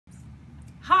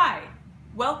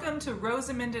Welcome to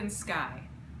Rosamond and Skye.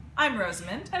 I'm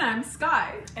Rosamond. And I'm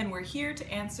Skye. And we're here to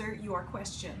answer your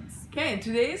questions. Okay, and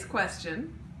today's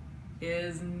question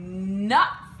is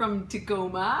not from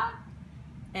Tacoma,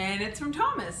 and it's from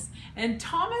Thomas. And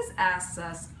Thomas asks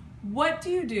us, what do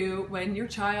you do when your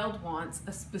child wants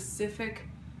a specific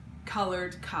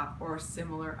colored cup or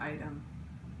similar item?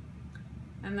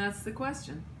 And that's the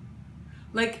question.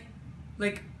 Like,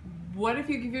 what if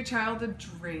you give your child a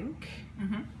drink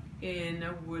in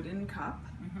a wooden cup,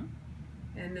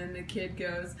 and then the kid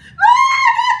goes,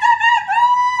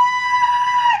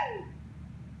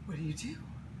 what do you do?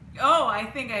 Oh,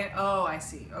 I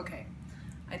see. Okay.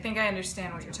 I think I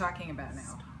understand what you're talking about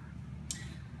now.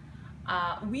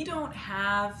 We don't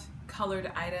have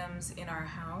colored items in our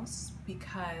house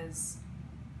because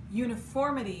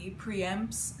uniformity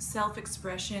preempts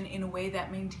self-expression in a way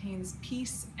that maintains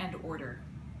peace and order.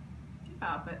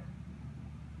 Yeah,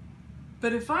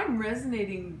 but if I'm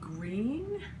resonating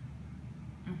green,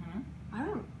 I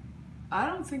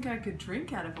don't think I could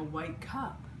drink out of a white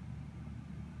cup.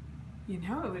 You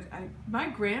know, my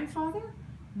grandfather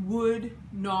would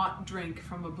not drink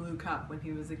from a blue cup when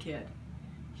he was a kid.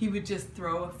 He would just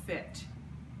throw a fit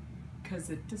because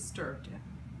it disturbed him.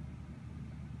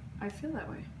 I feel that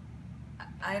way.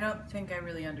 I don't think I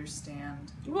really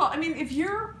understand. Well, I mean, if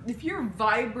you're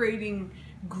vibrating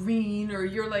green or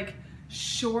you're like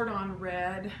short on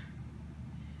red,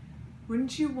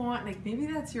 wouldn't you want, like, maybe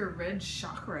that's your red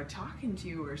chakra talking to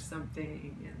you or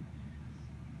something, and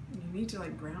you need to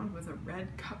like ground with a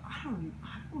red cup. I don't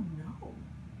know.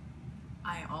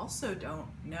 I also don't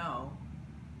know.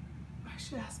 I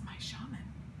should ask my shaman.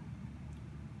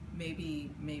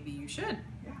 Maybe you should.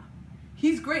 Yeah.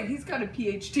 He's great. He's got a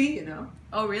PhD, you know.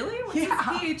 Oh, really? What's his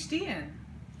PhD in?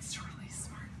 He's really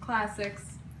smart.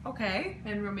 Classics. Okay.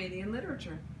 And Romanian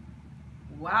literature.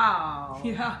 Wow.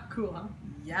 Yeah, cool, huh?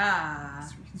 Yeah.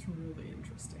 He's really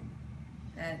interesting.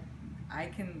 And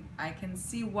I can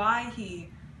see why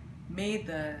he made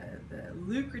the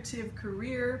lucrative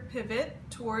career pivot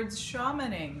towards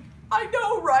shamaning. I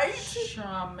know, right?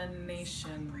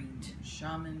 Shamanation.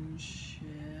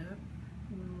 Shamanship.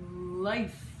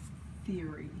 Life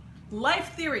theory.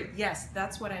 Life theory. Yes,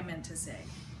 that's what I meant to say.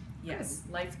 Yes,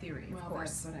 life theory, of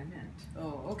course. That's what I meant.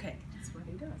 Oh, okay. That's what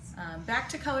he does. Back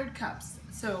to colored cups.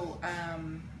 So,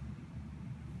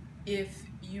 if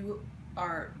you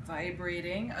are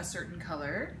vibrating a certain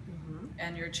color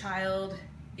and your child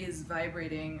is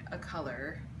vibrating a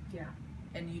color,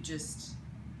 and you just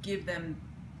give them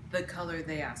the color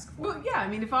they ask for. Well, yeah, I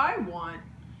mean, if I want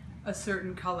a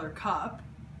certain color cup,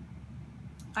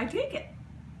 I take it.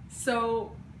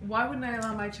 So why wouldn't I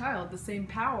allow my child the same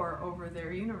power over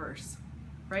their universe,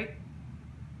 right?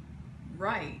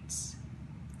 Right. It's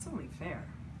only fair.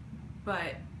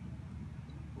 But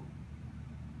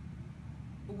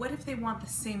what if they want the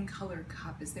same color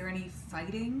cup? Is there any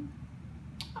fighting?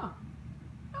 Oh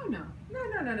no.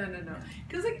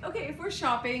 Because, like, okay, if we're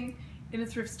shopping in a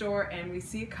thrift store and we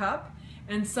see a cup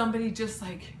and somebody just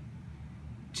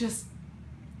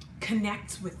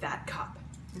connects with that cup,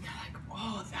 and they're like,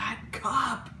 oh, that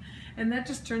cup, and that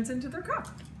just turns into their cup.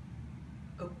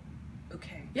 Oh,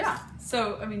 okay. Yeah.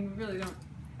 So, I mean, we really don't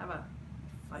have a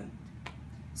fight.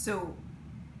 So,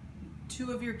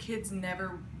 two of your kids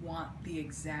never want the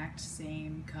exact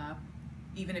same cup,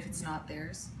 even if it's not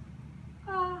theirs?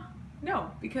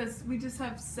 No, because we just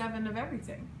have 7 of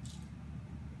everything.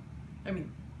 I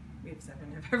mean, we have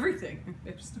 7 of everything.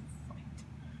 There's no fight.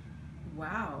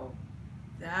 Wow.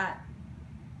 That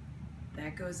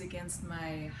goes against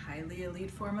my highly elite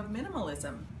form of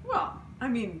minimalism. Well, I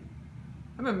mean,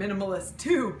 I'm a minimalist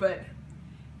too, but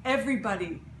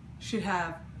everybody should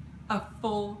have a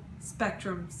full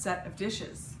spectrum set of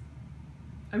dishes.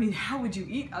 I mean, how would you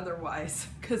eat otherwise?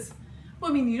 Because, well,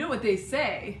 I mean, you know what they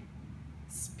say.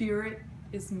 Spirit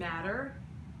is matter,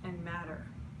 and matter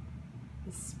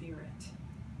is spirit.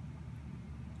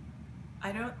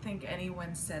 I don't think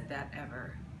anyone said that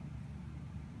ever.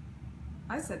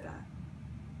 I said that.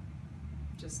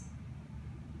 Just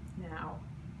now.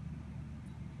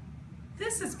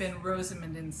 This has been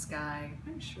Rosamond and Skye.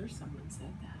 I'm sure someone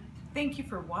said that. Thank you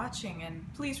for watching, and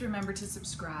please remember to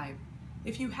subscribe.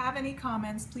 If you have any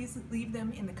comments, please leave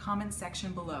them in the comment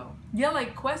section below. Yeah,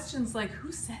 like questions like,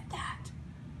 who said that?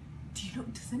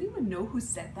 Does anyone know who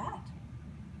said that?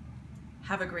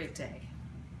 Have a great day.